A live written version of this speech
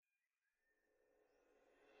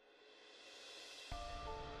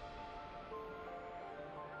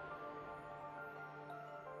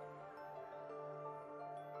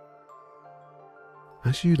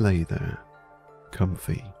As you lay there,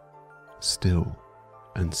 comfy, still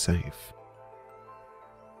and safe,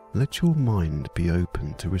 let your mind be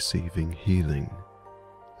open to receiving healing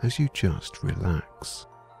as you just relax.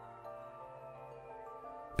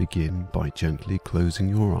 Begin by gently closing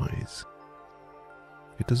your eyes.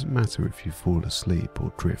 It doesn't matter if you fall asleep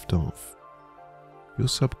or drift off. Your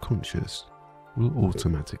subconscious will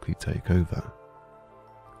automatically take over,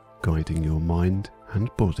 guiding your mind and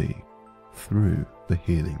body through the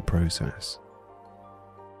healing process.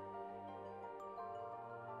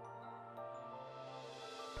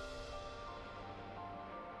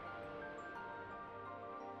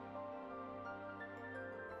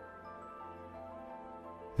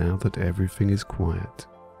 Now that everything is quiet,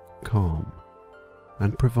 calm,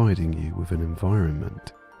 and providing you with an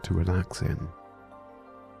environment to relax in,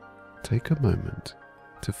 take a moment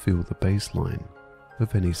to feel the baseline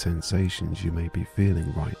of any sensations you may be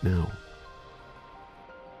feeling right now.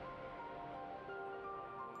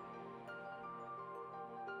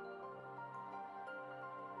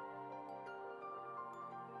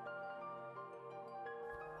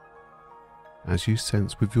 As you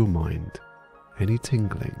sense with your mind any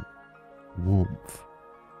tingling, warmth,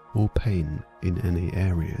 or pain in any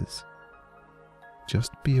areas,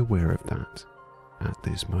 just be aware of that at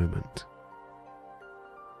this moment.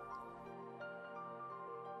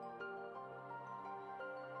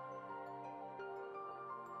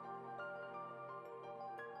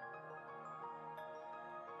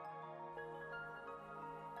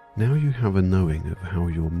 Now you have a knowing of how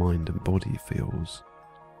your mind and body feels,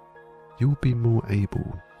 you will be more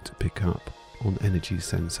able to pick up on energy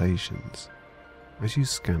sensations as you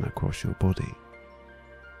scan across your body.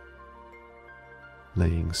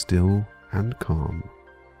 Laying still and calm,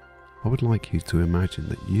 I would like you to imagine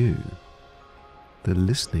that you, the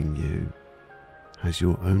listening you, has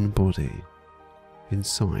your own body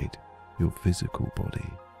inside your physical body.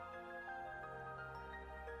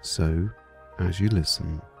 So, as you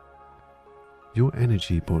listen, your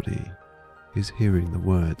energy body is hearing the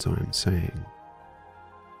words I am saying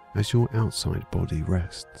as your outside body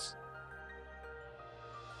rests.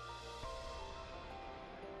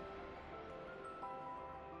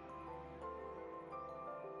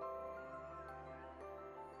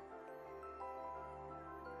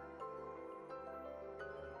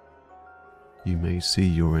 You may see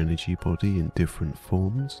your energy body in different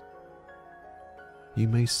forms. You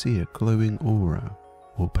may see a glowing aura,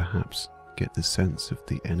 or perhaps get the sense of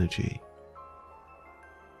the energy.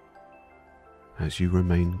 As you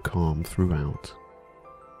remain calm throughout,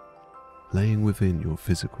 laying within your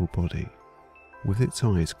physical body with its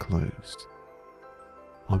eyes closed,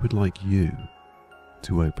 I would like you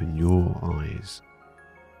to open your eyes.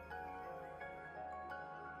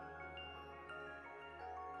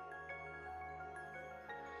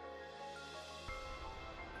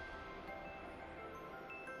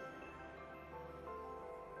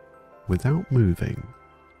 Without moving,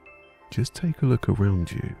 just take a look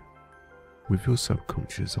around you with your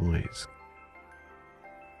subconscious eyes.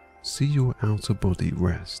 See your outer body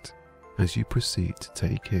rest as you proceed to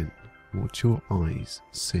take in what your eyes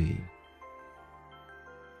see.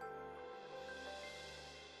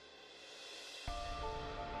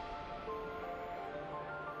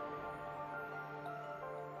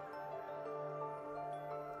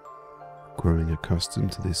 Growing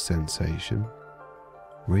accustomed to this sensation,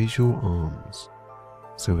 raise your arms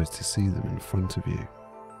so as to see them in front of you.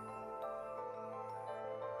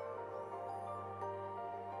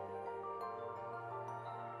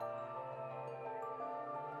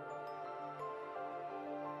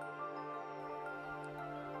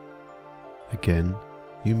 Again,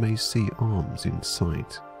 you may see arms in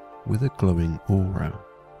sight with a glowing aura,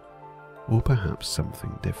 or perhaps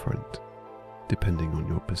something different, depending on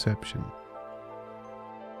your perception.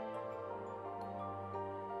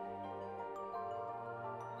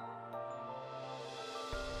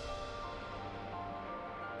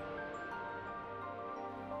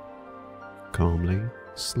 Calmly,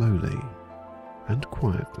 slowly, and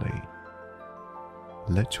quietly,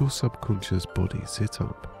 let your subconscious body sit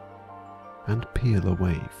up and peel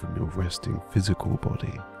away from your resting physical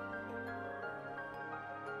body.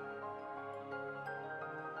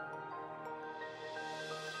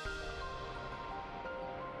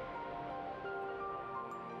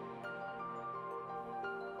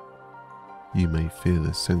 You may feel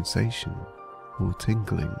a sensation or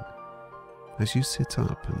tingling as you sit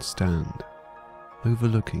up and stand,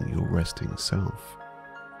 overlooking your resting self.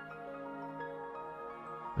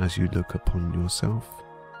 As you look upon yourself,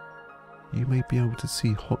 you may be able to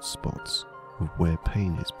see hot spots of where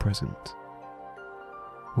pain is present,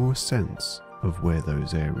 or a sense of where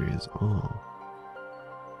those areas are.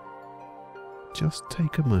 Just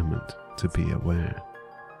take a moment to be aware.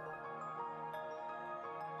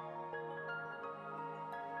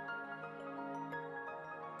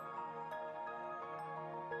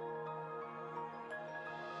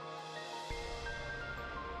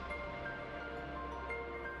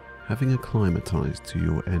 Having acclimatized to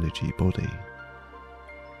your energy body,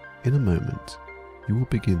 in a moment you will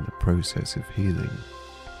begin the process of healing,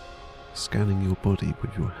 scanning your body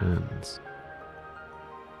with your hands,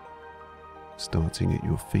 starting at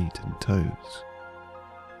your feet and toes.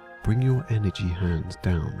 Bring your energy hands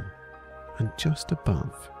down and just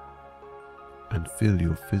above, and feel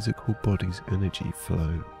your physical body's energy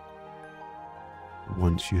flow.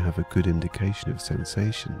 Once you have a good indication of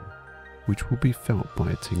sensation, which will be felt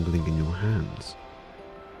by a tingling in your hands,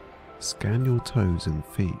 scan your toes and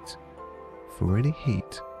feet for any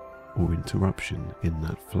heat or interruption in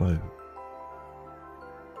that flow.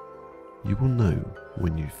 You will know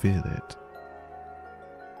when you feel it.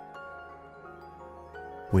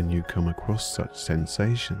 When you come across such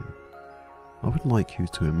sensation, I would like you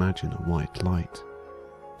to imagine a white light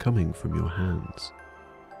coming from your hands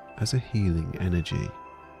as a healing energy,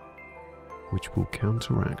 which will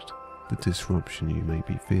counteract the disruption you may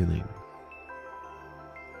be feeling.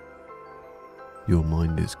 Your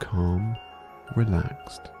mind is calm,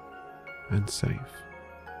 relaxed, and safe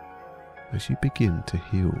as you begin to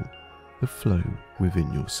heal the flow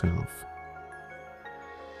within yourself.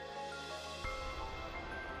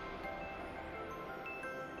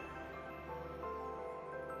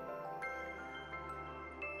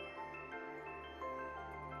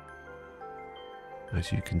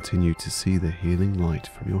 As you continue to see the healing light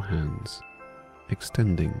from your hands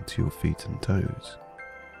extending to your feet and toes,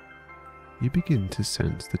 you begin to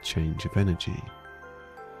sense the change of energy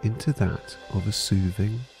into that of a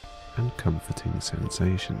soothing and comforting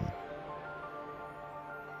sensation.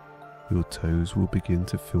 Your toes will begin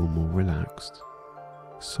to feel more relaxed,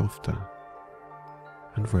 softer,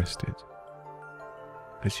 and rested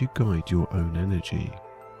as you guide your own energy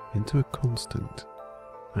into a constant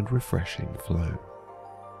and refreshing flow.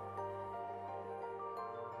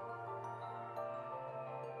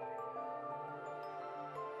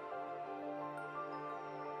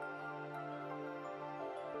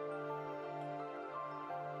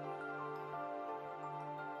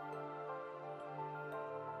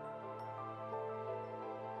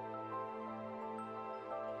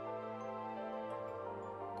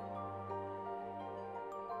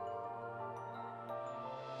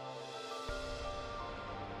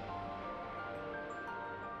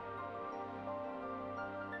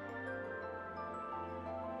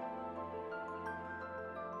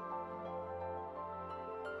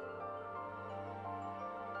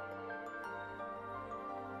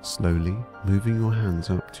 Slowly moving your hands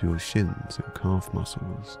up to your shins and calf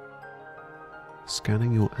muscles,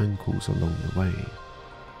 scanning your ankles along the way,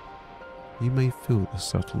 you may feel the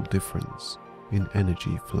subtle difference in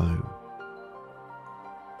energy flow.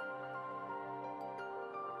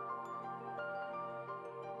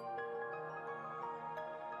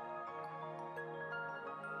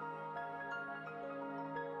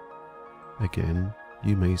 Again,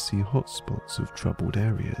 you may see hot spots of troubled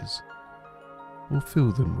areas, or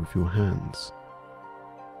feel them with your hands.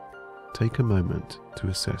 Take a moment to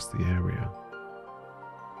assess the area.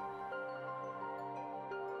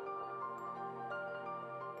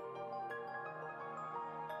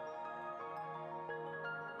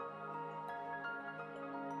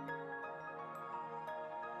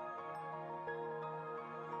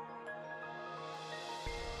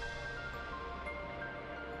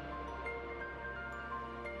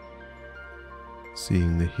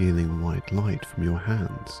 Seeing the healing white light from your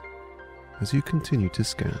hands as you continue to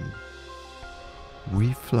scan,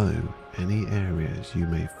 reflow any areas you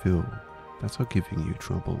may feel that are giving you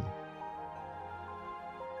trouble.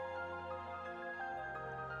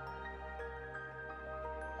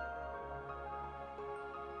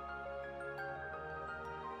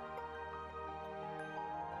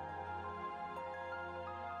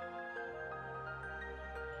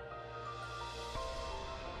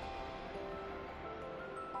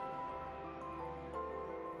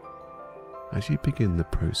 As you begin the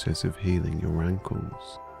process of healing your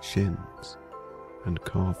ankles, shins, and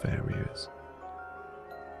calf areas,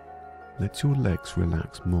 let your legs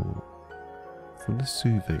relax more from the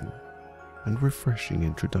soothing and refreshing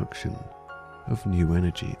introduction of new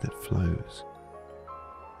energy that flows.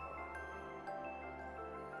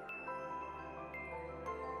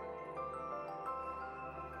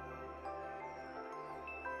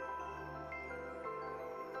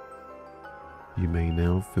 You may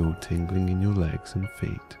now feel tingling in your legs and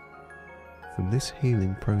feet from this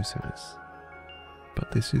healing process,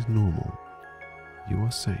 but this is normal. You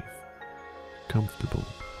are safe, comfortable,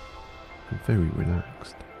 and very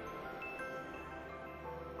relaxed.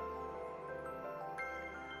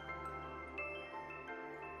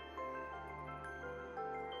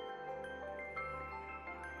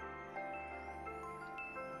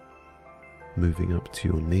 Moving up to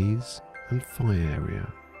your knees and thigh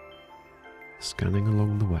area, scanning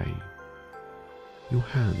along the way, your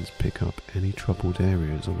hands pick up any troubled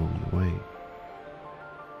areas along the way.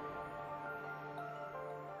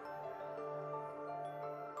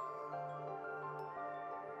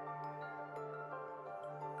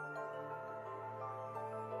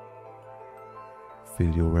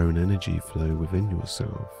 Feel your own energy flow within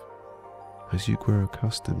yourself as you grow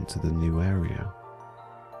accustomed to the new area.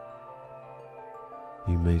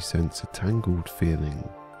 You may sense a tangled feeling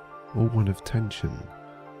or one of tension.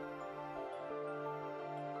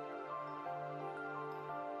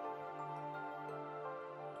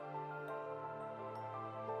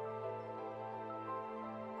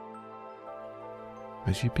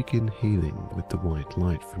 As you begin healing with the white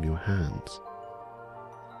light from your hands,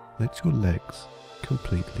 let your legs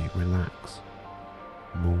completely relax,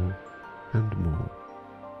 more and more,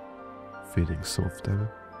 feeling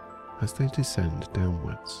softer as they descend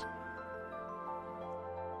downwards.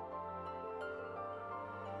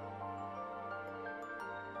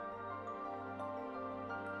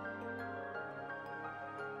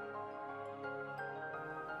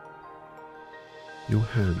 Your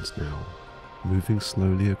hands now moving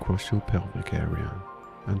slowly across your pelvic area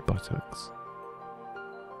and buttocks.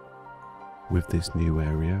 With this new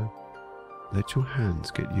area, let your hands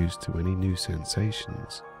get used to any new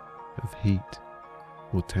sensations of heat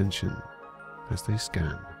or tension as they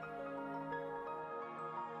scan.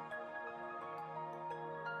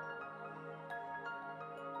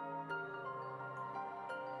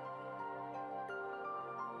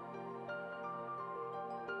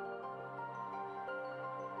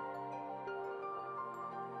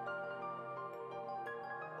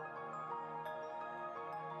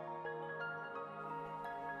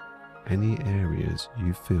 Any areas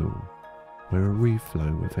you feel where a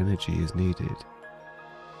reflow of energy is needed,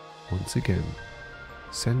 once again,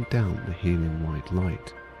 send down the healing white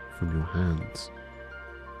light from your hands.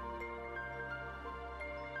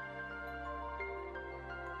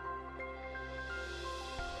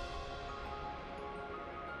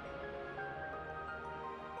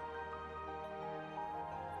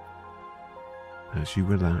 As you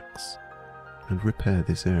relax and repair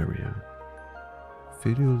this area,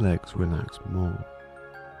 feel your legs relax more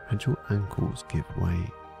and your ankles give way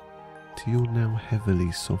to your now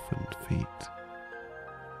heavily softened feet.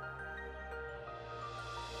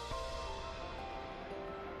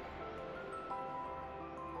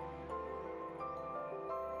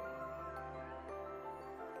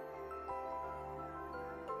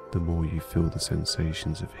 The more you feel the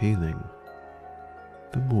sensations of healing,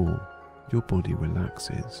 the more your body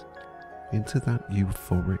relaxes into that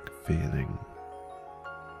euphoric feeling.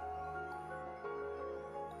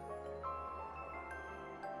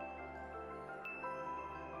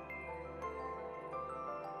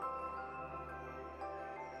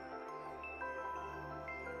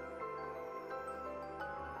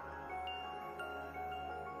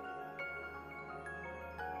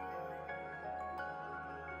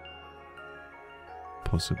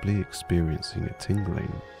 Possibly experiencing a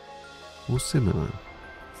tingling or similar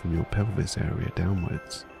from your pelvis area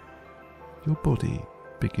downwards, your body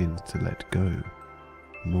begins to let go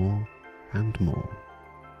more and more.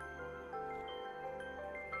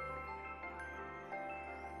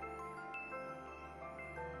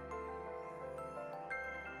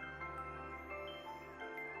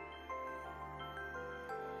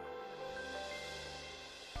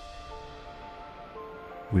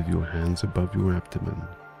 With your hands above your abdomen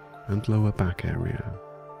and lower back area,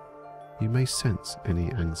 you may sense any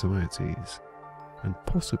anxieties and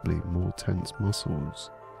possibly more tense muscles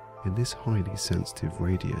in this highly sensitive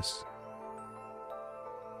radius.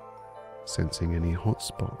 Sensing any hot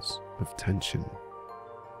spots of tension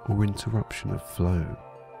or interruption of flow,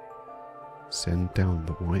 send down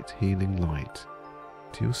the white healing light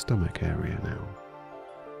to your stomach area now.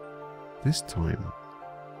 This time,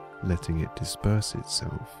 letting it disperse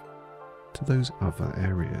itself to those other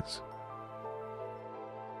areas.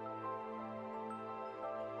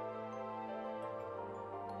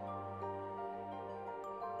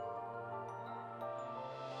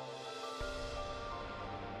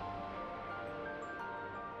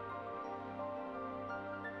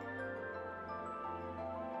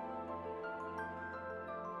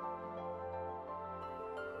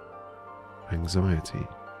 anxiety,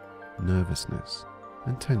 nervousness,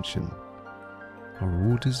 and tension are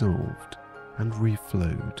all dissolved and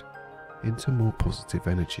reflowed into more positive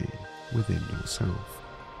energy within yourself.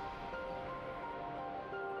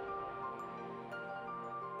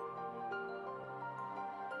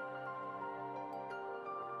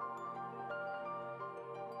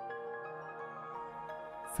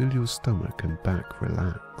 Feel your stomach and back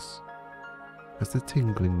relax as the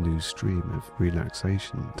tingling new stream of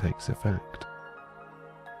relaxation takes effect.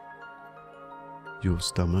 Your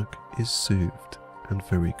stomach is soothed and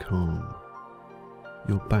very calm,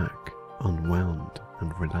 your back unwound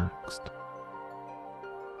and relaxed.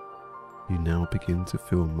 You now begin to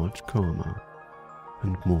feel much calmer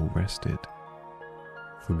and more rested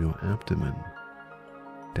from your abdomen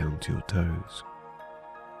down to your toes.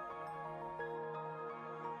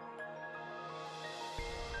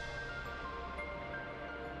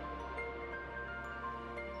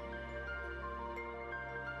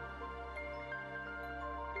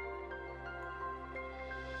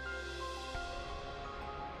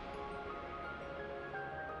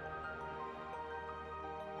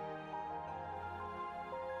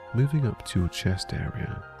 Moving up to your chest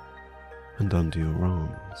area and under your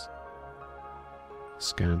arms,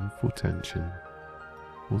 scan for tension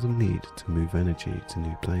or the need to move energy to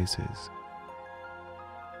new places.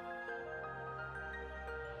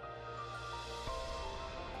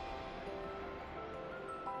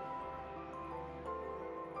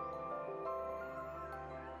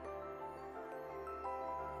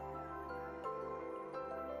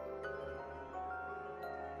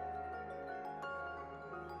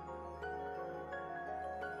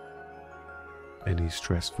 Any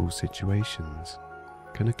stressful situations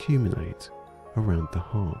can accumulate around the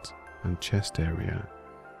heart and chest area,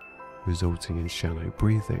 resulting in shallow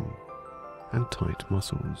breathing and tight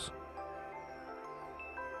muscles.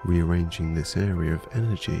 Rearranging this area of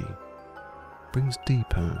energy brings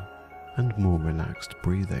deeper and more relaxed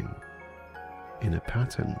breathing in a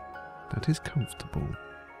pattern that is comfortable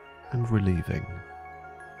and relieving.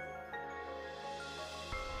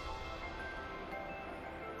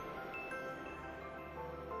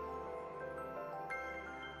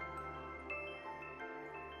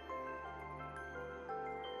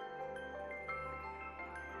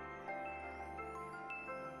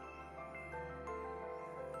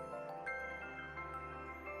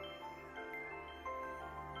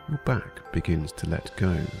 Your back begins to let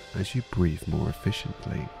go as you breathe more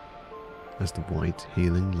efficiently, as the white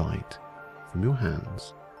healing light from your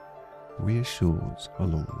hands reassures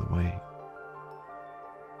along the way.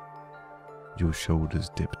 Your shoulders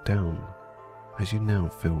dip down as you now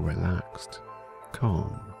feel relaxed,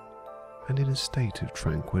 calm, and in a state of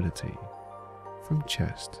tranquility from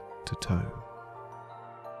chest to toe.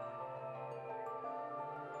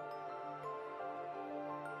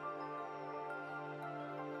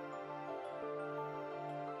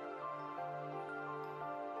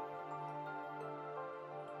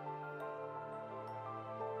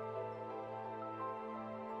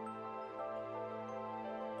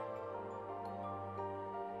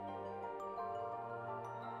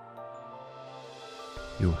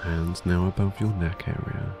 Your hands now above your neck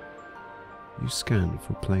area, you scan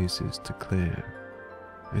for places to clear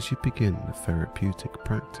as you begin the therapeutic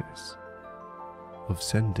practice of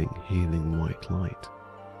sending healing white light.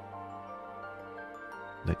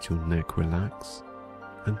 Let your neck relax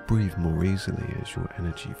and breathe more easily as your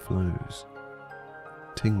energy flows,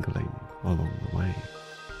 tingling along the way.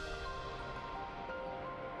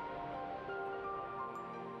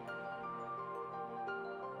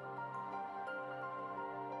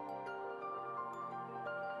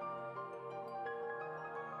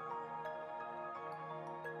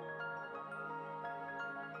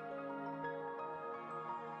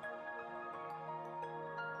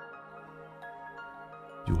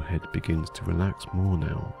 Your head begins to relax more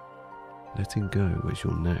now, letting go as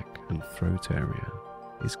your neck and throat area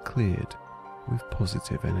is cleared with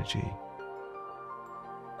positive energy.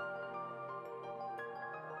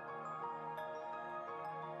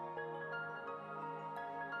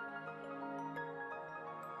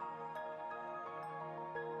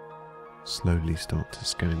 Slowly start to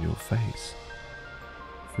scan your face,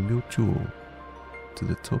 from your jaw to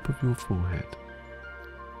the top of your forehead,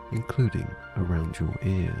 including around your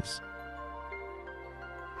ears.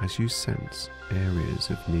 As you sense areas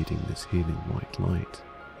of needing this healing white light,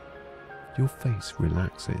 your face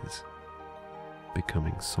relaxes,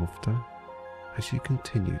 becoming softer as you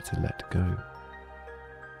continue to let go.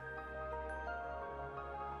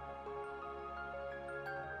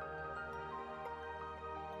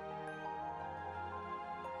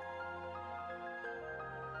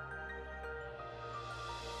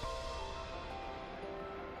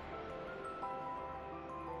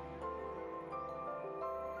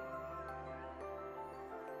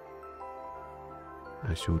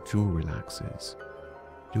 As your jaw relaxes,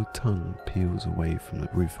 your tongue peels away from the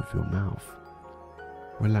roof of your mouth,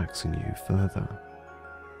 relaxing you further.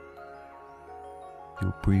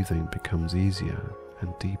 Your breathing becomes easier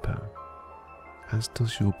and deeper, as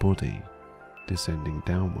does your body, descending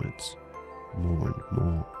downwards more and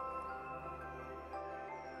more.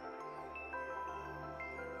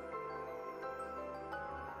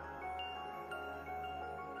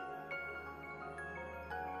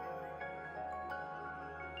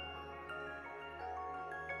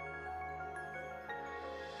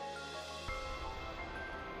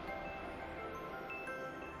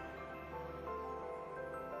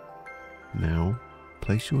 Now,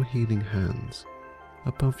 place your healing hands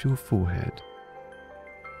above your forehead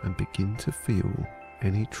and begin to feel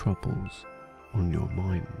any troubles on your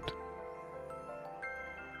mind.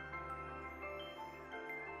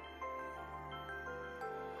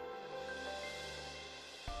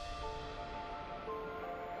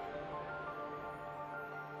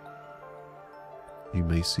 You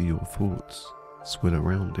may see your thoughts swirl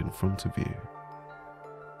around in front of you,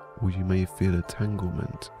 or you may feel a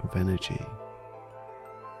tanglement of energy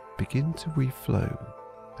begin to reflow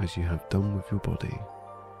as you have done with your body.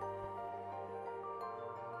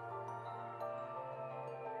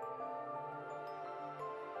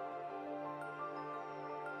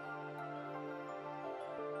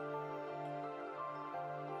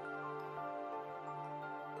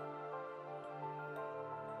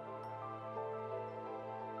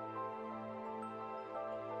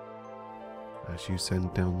 As you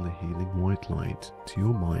send down the healing white light to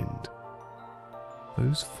your mind,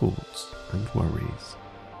 those thoughts and worries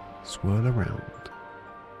swirl around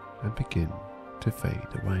and begin to fade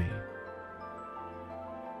away.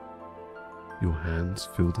 Your hands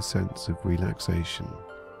feel the sense of relaxation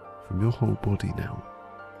from your whole body now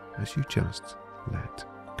as you just let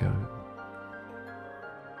go.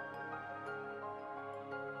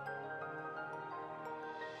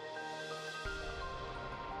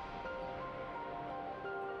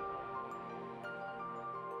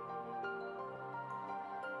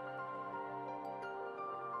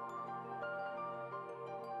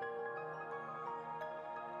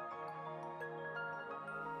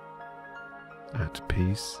 At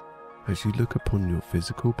peace, as you look upon your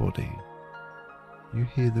physical body, you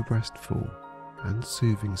hear the restful and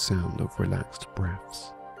soothing sound of relaxed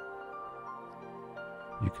breaths.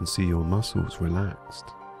 You can see your muscles relaxed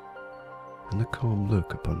and a calm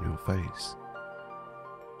look upon your face.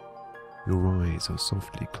 Your eyes are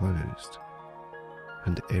softly closed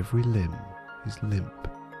and every limb is limp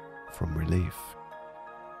from relief.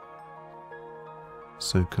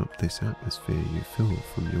 Soak up this atmosphere you feel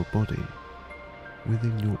from your body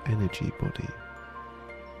within your energy body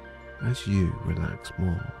as you relax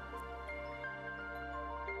more.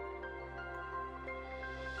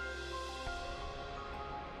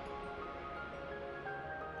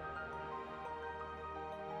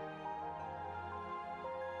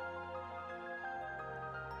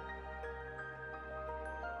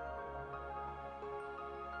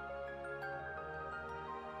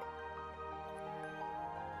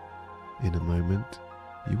 In a moment,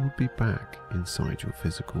 you will be back inside your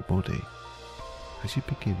physical body as you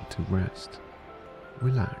begin to rest,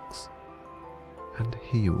 relax, and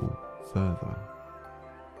heal further.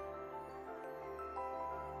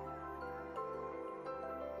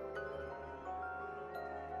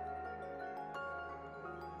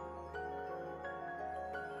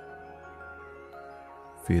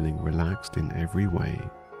 Feeling relaxed in every way,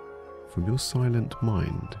 from your silent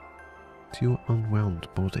mind to your unwound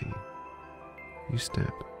body, you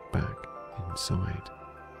step back inside.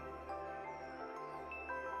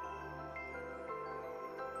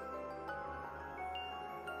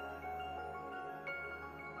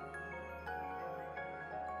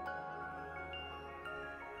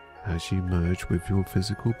 As you merge with your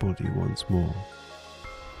physical body once more,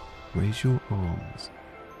 raise your arms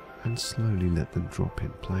and slowly let them drop in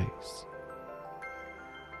place.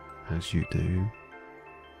 As you do,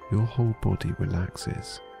 your whole body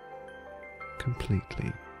relaxes,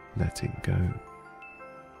 completely letting go.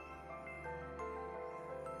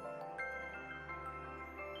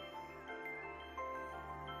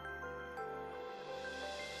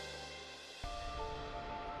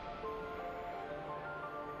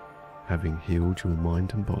 Having healed your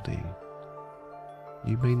mind and body,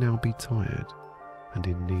 you may now be tired and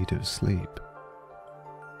in need of sleep,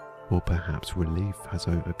 or perhaps relief has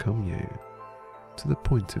overcome you to the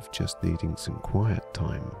point of just needing some quiet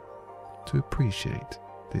time to appreciate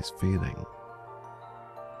this feeling.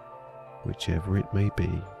 Whichever it may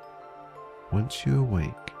be, once you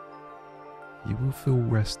awake, you will feel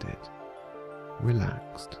rested,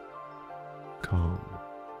 relaxed, calm,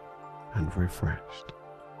 and refreshed.